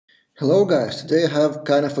Hello guys, today I have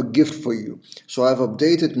kind of a gift for you. So I've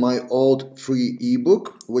updated my old free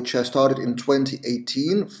ebook, which I started in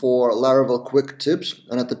 2018 for Laravel quick tips,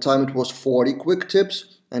 and at the time it was 40 quick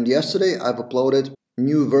tips, and yesterday I've uploaded a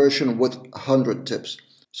new version with 100 tips.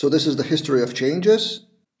 So this is the history of changes.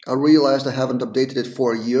 I realized I haven't updated it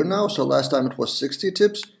for a year now, so last time it was 60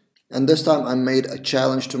 tips, and this time I made a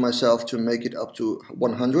challenge to myself to make it up to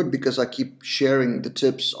 100 because I keep sharing the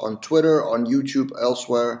tips on Twitter, on YouTube,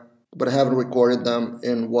 elsewhere, but I haven't recorded them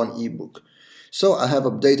in one ebook. So I have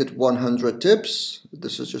updated 100 tips.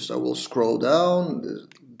 This is just, I will scroll down.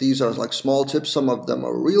 These are like small tips. Some of them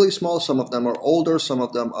are really small, some of them are older, some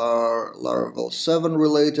of them are Laravel 7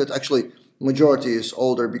 related. Actually, majority is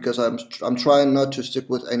older because I'm trying not to stick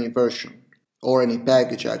with any version or any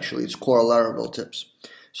package actually. It's core Laravel tips.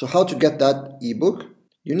 So how to get that ebook?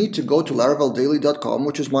 You need to go to laraveldaily.com,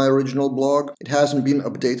 which is my original blog. It hasn't been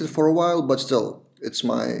updated for a while, but still, it's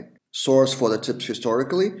my source for the tips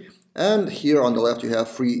historically. And here on the left you have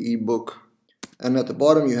free ebook, and at the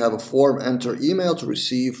bottom you have a form. Enter email to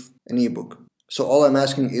receive an ebook. So all I'm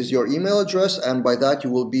asking is your email address, and by that you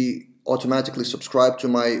will be automatically subscribed to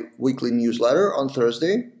my weekly newsletter on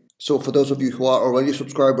Thursday. So for those of you who are already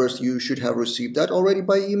subscribers, you should have received that already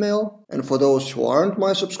by email. And for those who aren't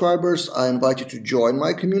my subscribers, I invite you to join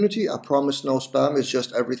my community. I promise no spam. It's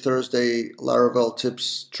just every Thursday Laravel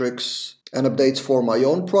tips, tricks, and updates for my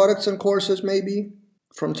own products and courses maybe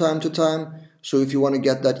from time to time. So if you want to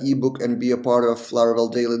get that ebook and be a part of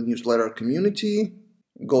Laravel Daily newsletter community,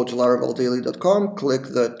 go to laraveldaily.com, click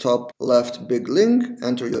the top left big link,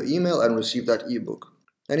 enter your email and receive that ebook.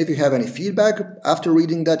 And if you have any feedback after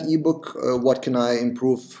reading that ebook, what can I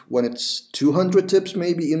improve when it's 200 tips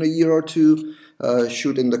maybe in a year or two,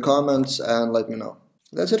 shoot in the comments and let me know.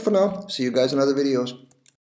 That's it for now. See you guys in other videos.